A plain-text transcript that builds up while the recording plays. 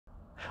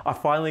I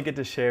finally get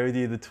to share with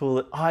you the tool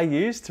that I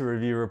use to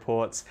review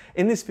reports.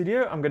 In this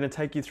video, I'm going to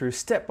take you through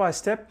step by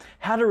step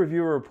how to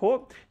review a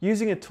report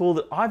using a tool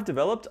that I've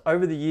developed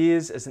over the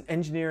years as an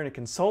engineer and a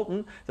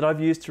consultant that I've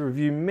used to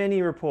review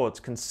many reports,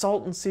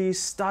 consultancy,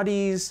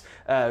 studies,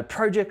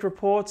 project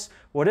reports,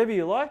 whatever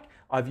you like.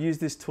 I've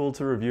used this tool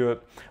to review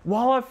it.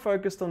 While I've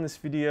focused on this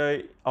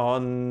video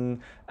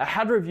on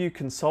how to review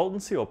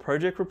consultancy or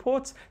project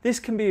reports, this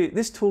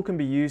tool can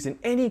be used in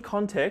any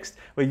context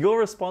where you're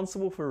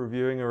responsible for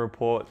reviewing a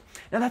report.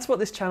 Now that's what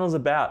this channel is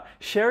about,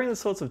 sharing the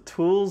sorts of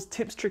tools,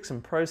 tips, tricks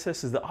and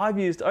processes that I've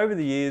used over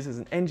the years as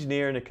an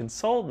engineer and a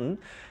consultant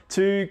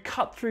to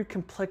cut through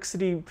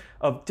complexity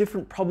of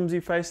different problems you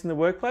face in the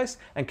workplace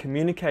and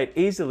communicate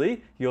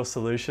easily your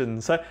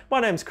solutions. So my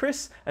name's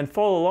Chris, and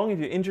follow along if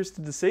you're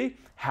interested to see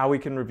how we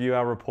can review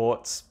our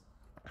reports.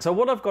 So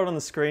what I've got on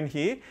the screen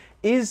here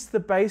is the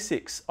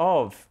basics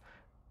of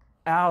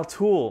our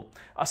tool.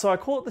 So I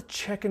call it the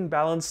check and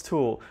balance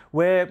tool,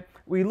 where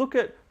we look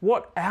at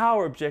what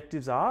our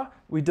objectives are,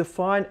 we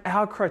define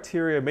our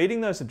criteria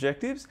meeting those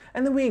objectives,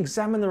 and then we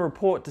examine the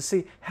report to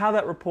see how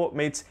that report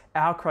meets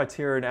our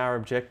criteria and our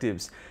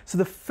objectives. So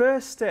the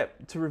first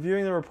step to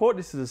reviewing the report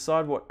is to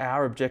decide what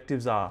our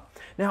objectives are.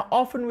 Now,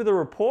 often with a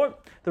report,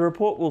 the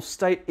report will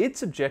state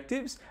its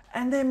objectives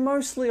and they're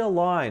mostly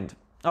aligned.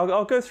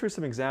 I'll go through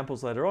some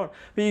examples later on,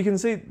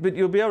 but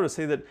you'll be able to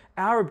see that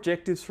our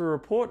objectives for a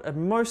report are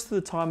most of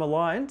the time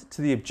aligned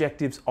to the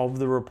objectives of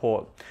the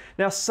report.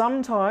 Now,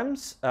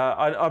 sometimes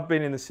I've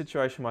been in this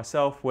situation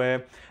myself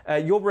where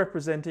you're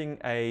representing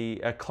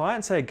a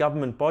client, say a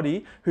government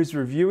body, who's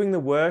reviewing the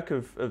work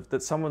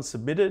that someone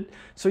submitted.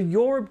 So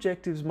your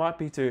objectives might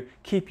be to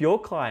keep your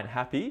client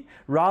happy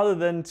rather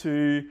than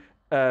to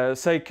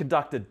say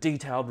conduct a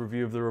detailed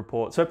review of the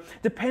report. So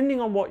depending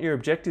on what your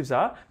objectives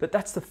are, but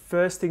that's the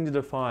first thing to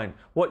define,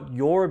 what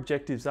your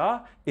objectives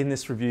are in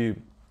this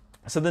review.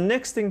 So the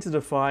next thing to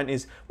define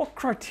is what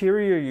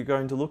criteria you're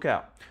going to look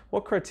at.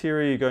 What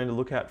criteria you're going to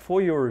look at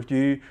for your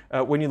review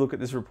when you look at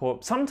this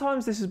report.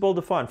 Sometimes this is well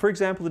defined. For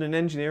example, in an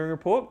engineering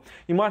report,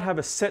 you might have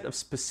a set of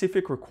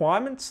specific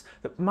requirements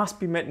that must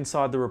be met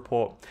inside the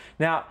report.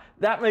 Now,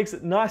 that makes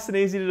it nice and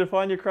easy to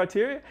define your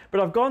criteria, but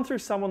I've gone through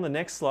some on the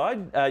next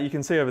slide. You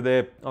can see over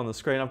there on the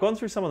screen, I've gone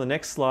through some on the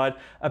next slide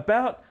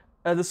about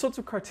the sorts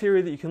of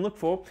criteria that you can look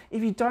for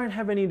if you don't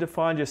have any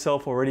defined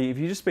yourself already, if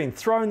you've just been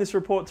thrown this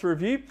report to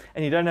review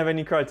and you don't have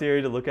any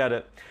criteria to look at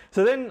it.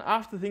 So then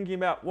after thinking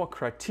about what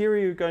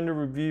criteria you're going to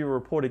review your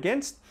report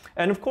against,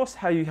 and of course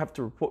how you have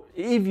to report,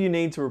 if you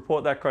need to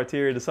report that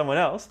criteria to someone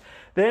else,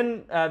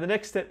 then the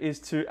next step is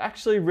to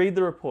actually read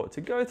the report,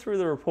 to go through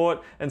the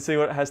report and see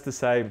what it has to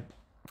say.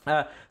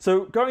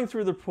 So going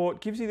through the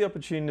report gives you the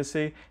opportunity to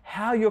see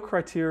how your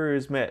criteria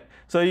is met.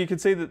 So you can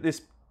see that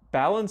this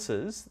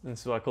balances,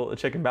 this is what I call it the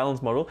check and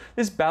balance model,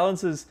 this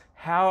balances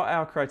how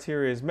our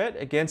criteria is met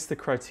against the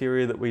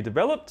criteria that we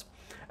developed.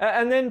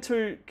 And then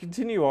to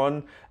continue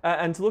on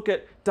and to look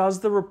at, does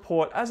the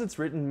report as it's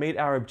written meet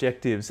our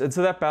objectives? And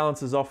so that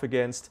balances off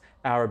against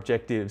our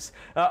objectives.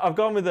 I've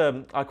gone with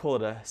I call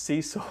it a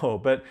seesaw,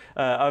 but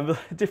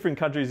different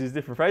countries use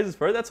different phrases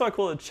for it. That's why I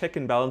call it a check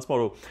and balance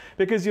model,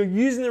 because you're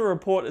using the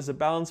report as a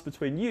balance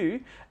between you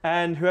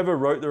and whoever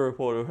wrote the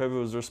report or whoever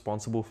was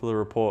responsible for the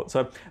report. So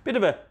a bit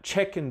of a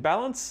check and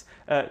balance,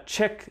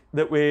 check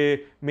that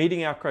we're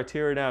meeting our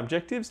criteria and our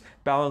objectives,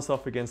 balanced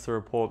off against the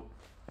report.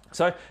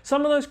 So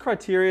some of those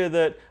criteria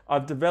that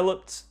I've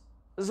developed,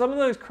 some of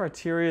those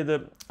criteria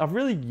that I've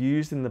really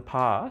used in the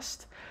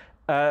past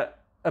are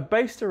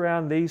based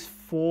around these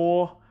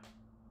four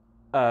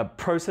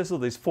processes, or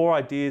these four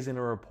ideas in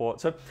a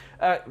report. So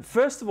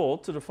first of all,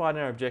 to define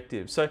our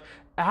objectives. So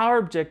our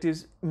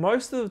objectives,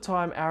 most of the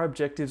time our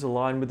objectives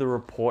align with the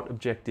report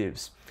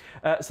objectives.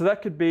 So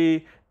that could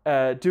be,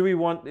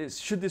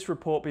 should this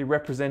report be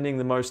representing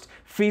the most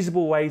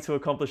feasible way to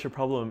accomplish a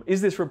problem?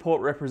 Is this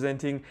report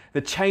representing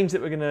the change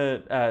that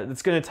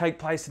that's going to take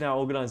place in our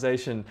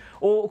organization?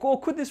 Or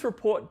could this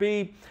report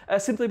be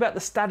simply about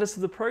the status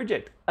of the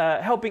project,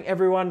 helping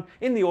everyone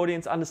in the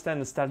audience understand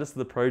the status of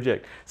the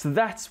project? So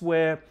that's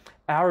where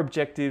our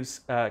objectives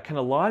can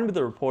align with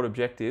the report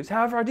objectives.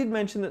 However, I did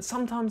mention that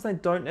sometimes they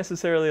don't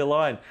necessarily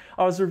align.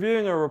 I was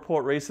reviewing a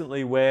report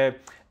recently where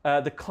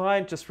the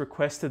client just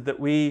requested that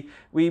we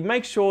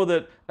make sure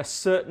that a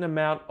certain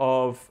amount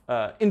of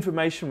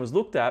information was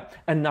looked at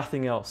and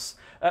nothing else.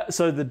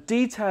 So the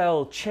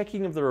detailed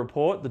checking of the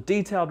report, the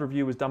detailed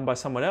review was done by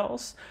someone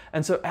else.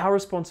 And so our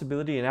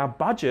responsibility and our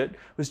budget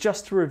was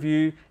just to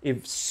review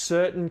if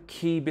certain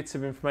key bits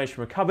of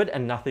information were covered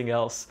and nothing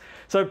else.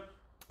 So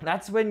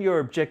that's when your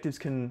objectives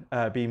can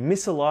be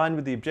misaligned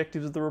with the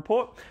objectives of the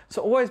report.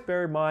 So always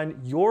bear in mind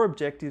your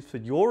objectives for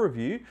your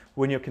review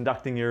when you're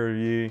conducting your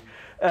review.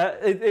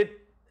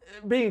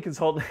 Being a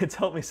consultant, it's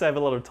helped me save a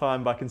lot of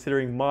time by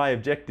considering my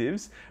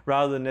objectives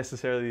rather than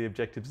necessarily the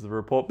objectives of the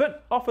report,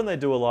 but often they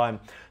do align.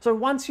 So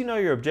once you know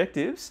your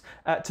objectives,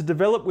 to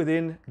develop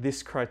within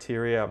this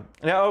criteria.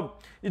 Now,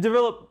 you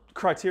develop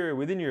criteria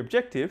within your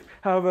objective.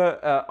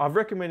 However, I've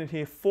recommended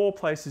here 4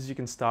 places you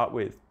can start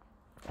with.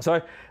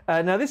 So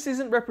now this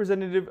isn't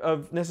representative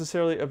of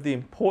necessarily of the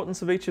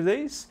importance of each of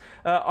these.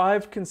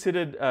 I've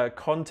considered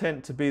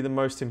content to be the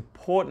most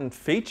important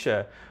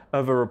feature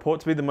of a report,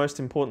 to be the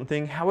most important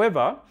thing.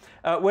 However,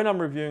 when I'm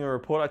reviewing a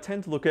report, I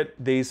tend to look at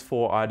these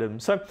 4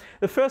 items. So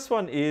the first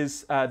one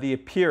is the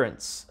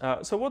appearance.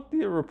 So what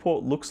the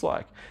report looks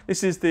like.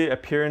 This is the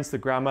appearance, the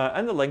grammar,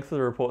 and the length of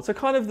the report. So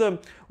kind of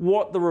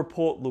what the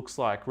report looks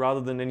like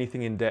rather than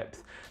anything in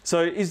depth.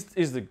 So is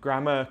the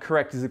grammar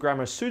correct? Is the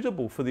grammar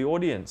suitable for the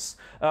audience?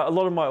 A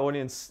lot of my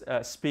audience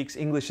speaks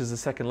English as a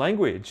second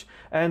language.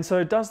 And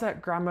so does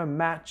that grammar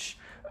match?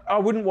 I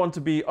wouldn't want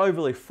to be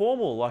overly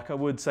formal like I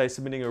would say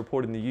submitting a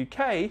report in the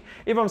UK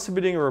if I'm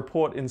submitting a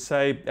report in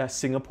say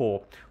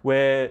Singapore,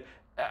 where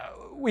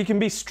we can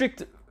be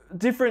strict.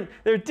 There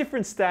are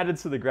different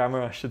standards for the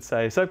grammar, I should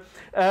say. So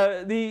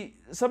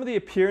some of the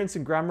appearance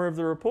and grammar of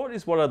the report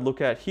is what I'd look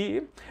at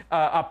here.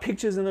 Are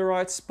pictures in the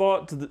right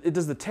spot?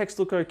 Does the text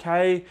look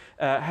okay?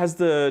 Has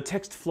the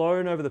text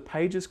flown over the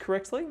pages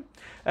correctly?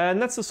 And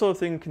that's the sort of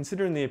thing,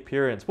 considering the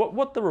appearance,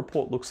 what the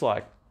report looks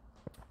like.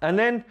 And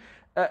then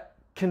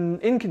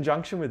in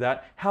conjunction with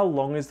that, how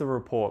long is the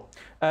report?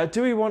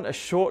 Do we want a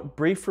short,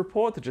 brief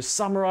report that just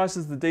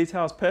summarizes the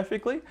details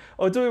perfectly?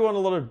 Or do we want a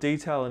lot of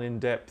detail and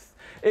in-depth?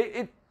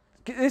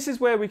 This is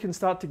where we can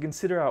start to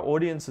consider our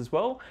audience as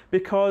well,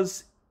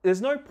 because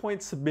there's no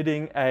point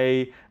submitting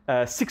a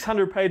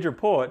 600-page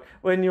report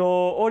when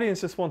your audience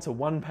just wants a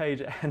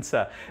 1-page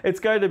answer. It's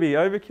going to be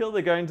overkill.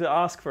 They're going to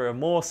ask for a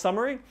more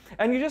summary,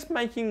 and you're just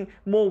making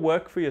more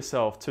work for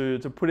yourself to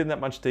put in that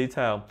much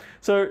detail.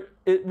 So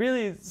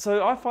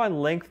I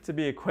find length to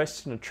be a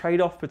question, a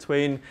trade-off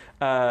between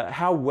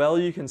how well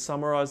you can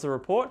summarize the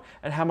report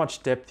and how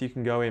much depth you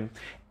can go in.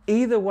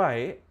 Either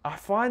way, I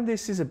find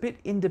this is a bit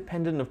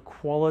independent of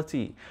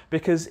quality,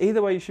 because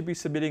either way you should be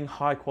submitting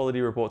high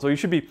quality reports, or you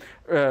should be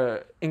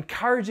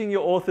encouraging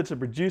your author to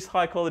produce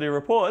high quality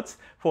reports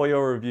for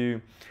your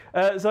review.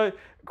 So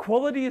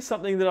quality is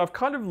something that I've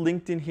kind of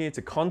linked in here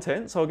to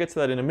content, so I'll get to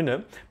that in a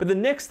minute. But the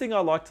next thing I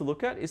like to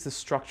look at is the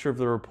structure of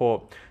the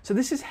report. So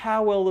this is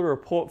how well the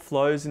report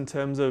flows in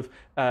terms of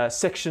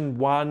section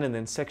 1 and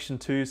then section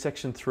 2,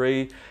 section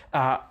 3.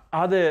 Are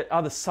the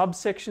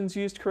subsections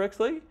used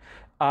correctly?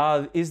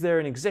 Is there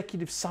an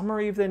executive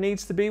summary if there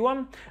needs to be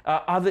one?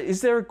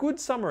 Is there a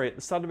good summary at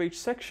the start of each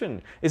section?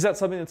 Is that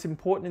something that's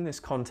important in this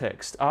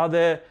context? Are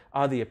the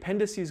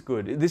appendices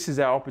good? This is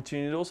our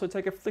opportunity to also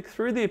take a flick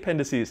through the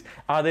appendices.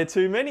 Are there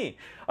too many?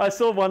 I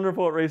saw one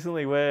report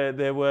recently where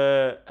there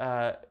were,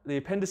 the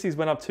appendices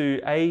went up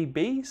to A,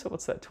 B, so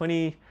what's that,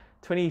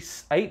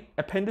 28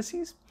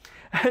 appendices?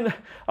 And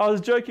I was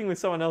joking with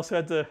someone else who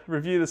had to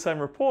review the same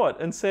report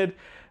and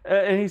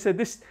he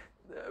said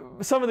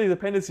some of these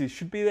appendices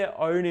should be their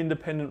own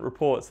independent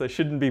reports. They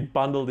shouldn't be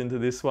bundled into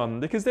this one,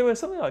 because there were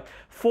something like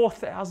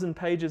 4,000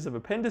 pages of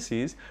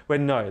appendices where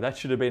no, that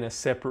should have been a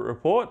separate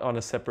report on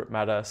a separate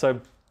matter. So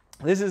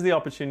this is the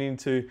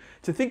opportunity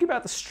to think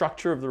about the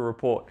structure of the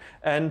report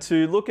and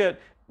to look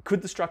at,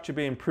 could the structure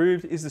be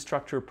improved? Is the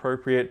structure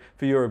appropriate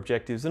for your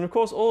objectives? And of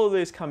course, all of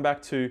these come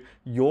back to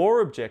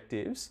your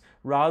objectives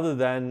rather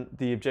than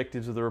the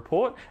objectives of the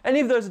report. And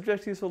if those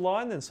objectives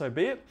align, then so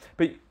be it.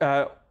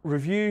 But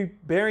review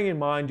bearing in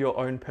mind your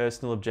own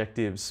personal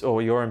objectives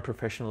or your own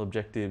professional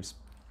objectives,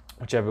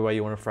 whichever way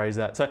you want to phrase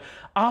that. So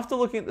after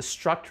looking at the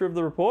structure of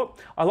the report,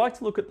 I like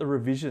to look at the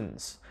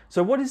revisions.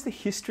 So what is the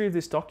history of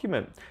this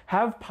document?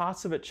 Have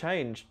parts of it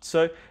changed?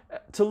 So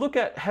to look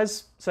at,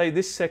 has, say,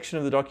 this section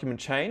of the document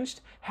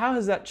changed? How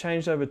has that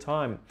changed over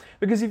time?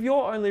 Because if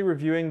you're only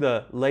reviewing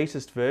the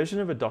latest version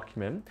of a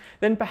document,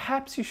 then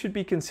perhaps you should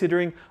be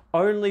considering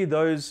only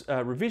those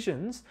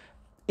revisions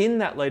in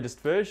that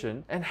latest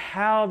version and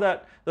how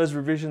those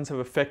revisions have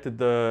affected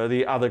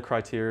the other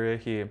criteria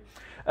here.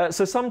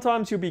 So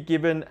sometimes you'll be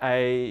given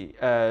a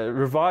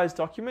revised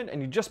document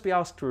and you'll just be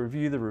asked to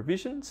review the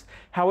revisions.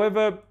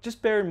 However,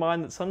 just bear in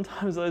mind that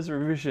sometimes those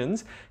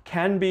revisions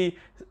can be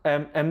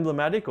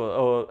emblematic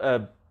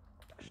or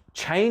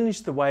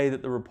change the way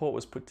that the report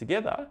was put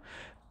together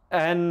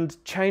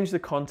and change the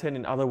content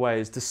in other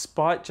ways,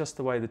 despite just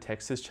the way the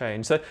text has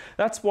changed. So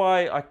that's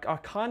why I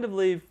kind of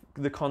leave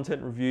the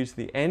content review to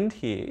the end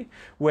here,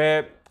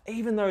 where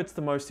even though it's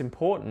the most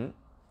important,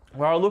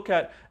 where I look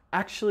at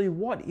actually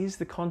what is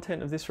the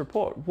content of this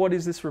report? What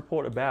is this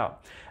report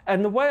about?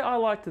 And the way I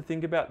like to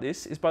think about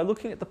this is by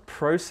looking at the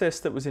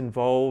process that was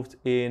involved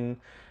in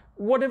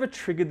whatever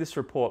triggered this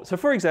report. So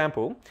for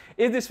example,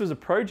 if this was a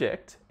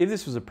project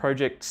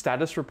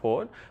status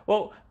report,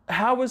 well,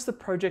 how was the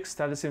project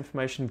status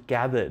information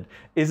gathered?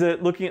 Is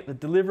it looking at the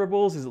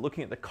deliverables? Is it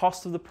looking at the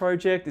cost of the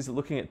project? Is it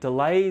looking at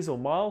delays or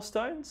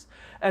milestones?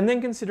 And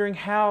then considering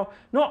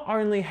not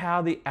only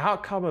how the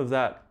outcome of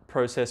that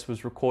process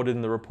was recorded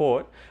in the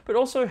report, but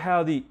also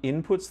how the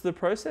inputs to the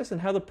process and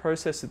how the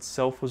process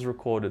itself was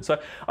recorded. So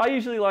I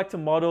usually like to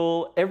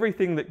model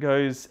everything that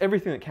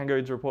can go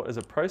into a report as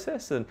a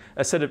process, and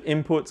a set of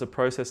inputs, a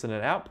process, and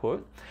an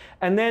output.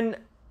 And then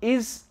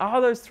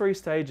are those three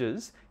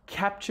stages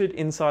captured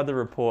inside the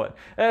report.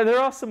 There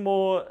are some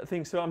more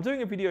things. So I'm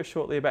doing a video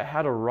shortly about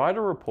how to write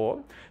a report.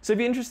 So if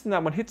you're interested in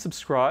that one, hit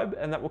subscribe,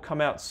 and that will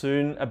come out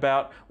soon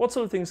about what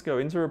sort of things go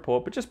into a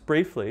report. But just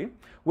briefly,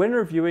 when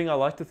reviewing, I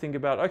like to think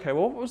about, okay,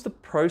 well, what was the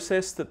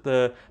process that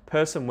the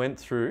person went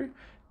through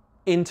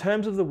in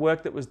terms of the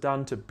work that was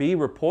done to be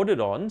reported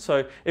on?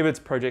 So if it's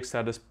project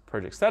status,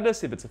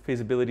 if it's a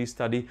feasibility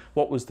study,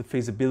 what was the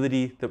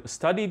feasibility that was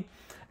studied?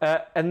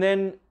 And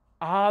then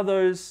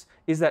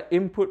is that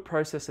input,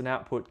 process, and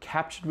output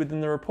captured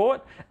within the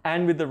report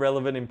and with the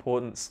relevant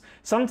importance?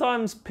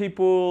 Sometimes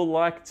people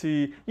like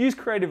to use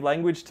creative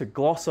language to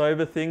gloss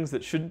over things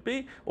that shouldn't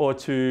be, or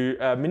to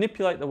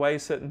manipulate the way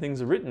certain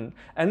things are written.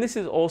 And this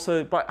is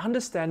also by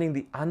understanding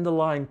the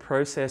underlying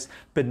process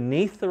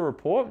beneath the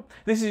report.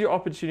 This is your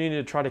opportunity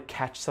to try to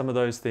catch some of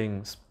those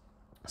things.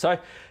 So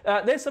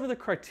there's some of the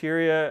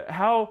criteria,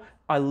 how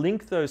I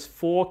link those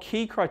 4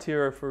 key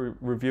criteria for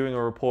reviewing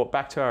a report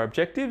back to our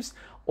objectives.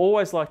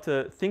 Always like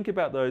to think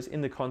about those in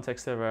the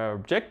context of our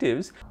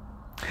objectives.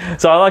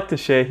 So I like to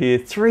share here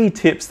 3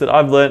 tips that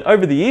I've learned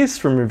over the years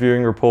from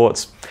reviewing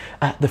reports.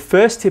 The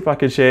first tip I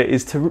could share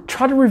is to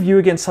try to review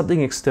against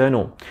something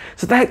external.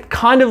 So that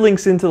kind of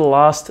links into the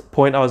last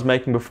point I was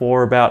making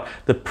before about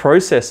the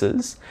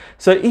processes.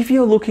 So if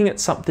you're looking at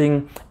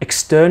something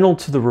external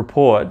to the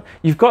report,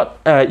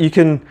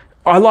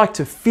 I like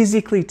to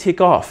physically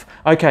tick off,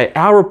 okay,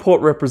 our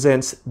report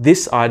represents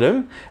this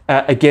item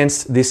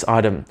against this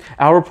item.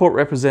 Our report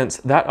represents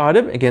that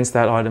item against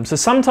that item. So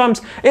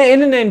sometimes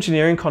in an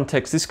engineering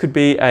context, this could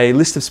be a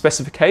list of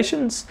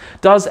specifications.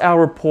 Does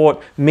our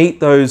report meet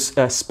those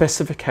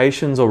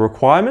specifications or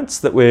requirements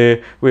that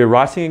we're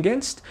writing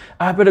against?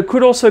 But it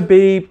could also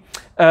be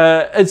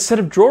a set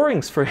of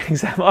drawings, for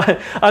example.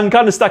 I'm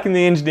kind of stuck in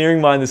the engineering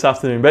mind this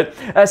afternoon, but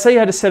say you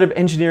had a set of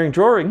engineering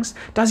drawings.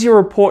 Does your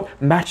report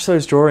match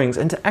those drawings?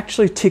 And to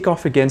actually tick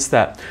off against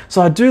that.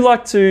 So I do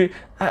like to,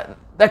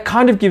 that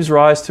kind of gives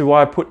rise to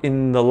why I put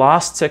in the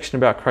last section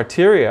about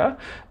criteria,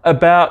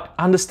 about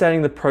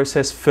understanding the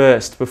process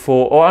first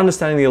before, or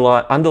understanding the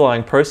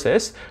underlying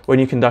process when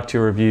you conduct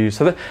your review.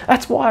 So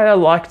that's why I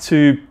like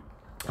to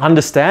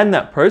understand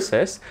that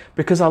process,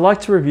 because I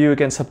like to review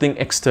against something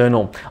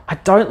external. I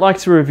don't like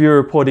to review a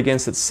report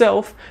against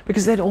itself,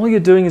 because then all you're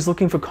doing is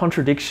looking for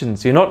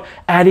contradictions. You're not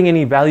adding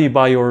any value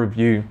by your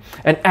review.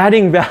 And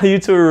adding value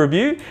to a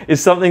review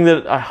is something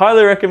that I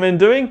highly recommend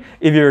doing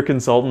if you're a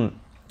consultant.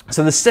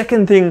 So the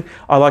second tip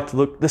I'd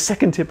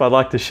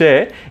like to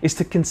share is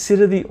to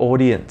consider the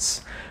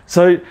audience.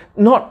 So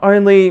not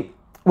only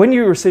when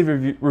you receive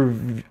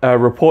a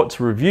report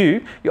to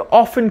review, you're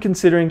often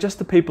considering just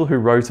the people who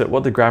wrote it,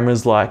 what the grammar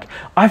is like.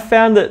 I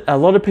found that a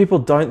lot of people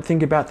don't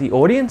think about the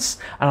audience,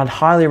 and I'd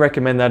highly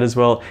recommend that as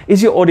well.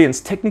 Is your audience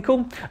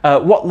technical?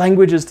 What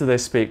languages do they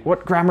speak?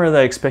 What grammar are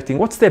they expecting?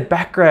 What's their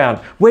background?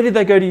 Where did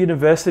they go to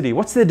university?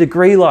 What's their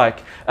degree like?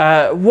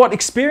 What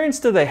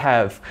experience do they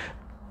have?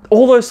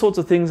 All those sorts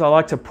of things I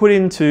like to put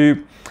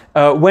into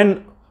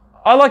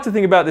I like to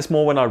think about this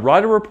more when I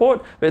write a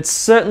report, but it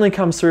certainly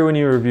comes through when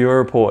you review a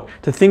report,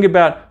 to think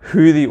about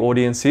who the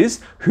audience is,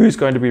 who's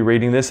going to be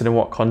reading this and in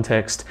what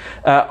context.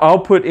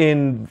 I'll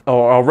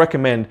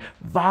recommend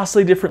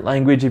vastly different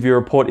language if your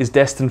report is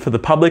destined for the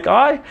public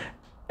eye,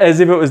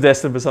 as if it was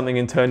destined for something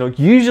internal.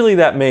 Usually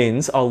that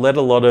means I'll let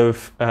a lot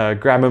of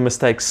grammar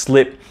mistakes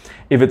slip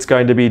if it's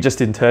going to be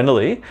just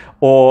internally,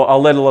 or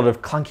I'll let a lot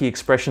of clunky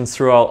expressions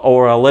through,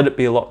 or I'll let it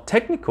be a lot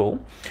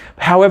technical.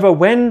 However,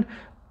 when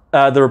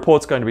the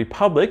report's going to be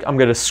public, I'm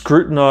going to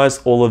scrutinize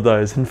all of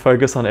those and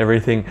focus on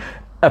everything.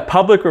 A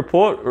public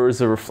report is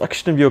a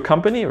reflection of your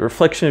company, a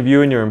reflection of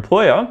you and your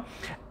employer,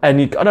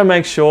 and you've got to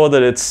make sure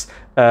that it's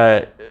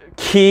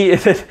key,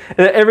 that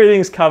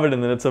everything's covered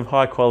and that it's of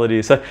high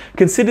quality. So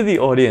consider the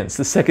audience,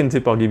 the second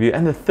tip I'll give you.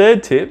 And the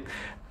third tip,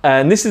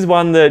 and this is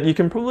one that you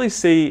can probably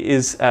see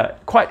is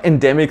quite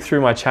endemic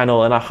through my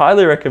channel, and I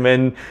highly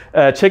recommend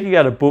checking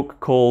out a book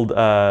called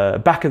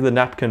Back of the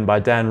Napkin by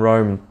Dan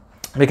Rome.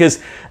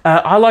 Because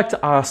I like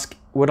to ask,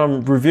 when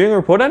I'm reviewing a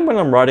report and when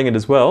I'm writing it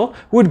as well,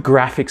 would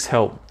graphics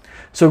help?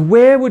 So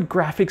where would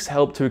graphics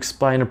help to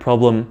explain a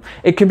problem?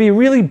 It can be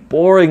really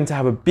boring to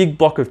have a big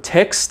block of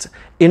text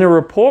in a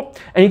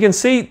report, and you can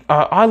see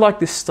I like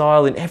this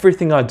style in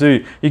everything I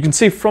do. You can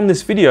see from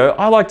this video,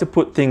 I like to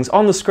put things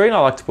on the screen, I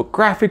like to put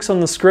graphics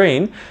on the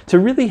screen to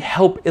really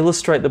help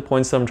illustrate the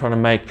points that I'm trying to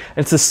make. And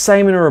it's the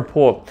same in a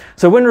report.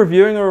 So when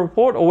reviewing a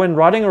report or when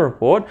writing a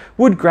report,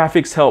 would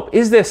graphics help?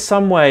 Is there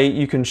some way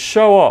you can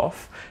show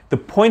off the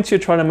points you're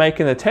trying to make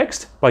in the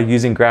text by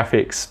using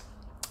graphics?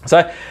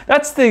 So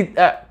that's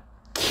the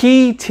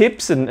key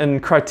tips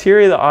and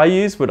criteria that I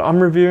use when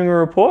I'm reviewing a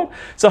report.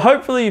 So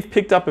hopefully you've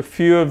picked up a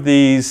few of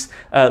these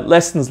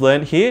lessons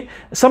learned here.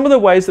 Some of the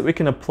ways that we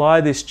can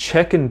apply this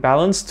check and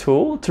balance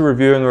tool to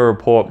reviewing a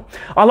report.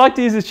 I like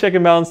to use this check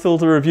and balance tool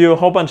to review a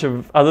whole bunch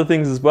of other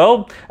things as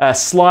well.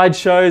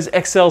 Slideshows,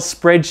 Excel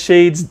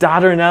spreadsheets,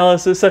 data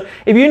analysis. So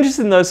if you're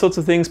interested in those sorts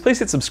of things, please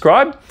hit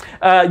subscribe.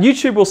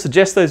 YouTube will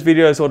suggest those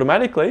videos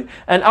automatically.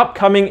 And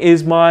upcoming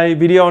is my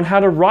video on how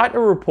to write a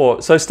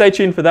report. So stay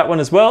tuned for that one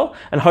as well.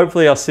 And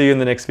hopefully I'll see you in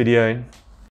the next video.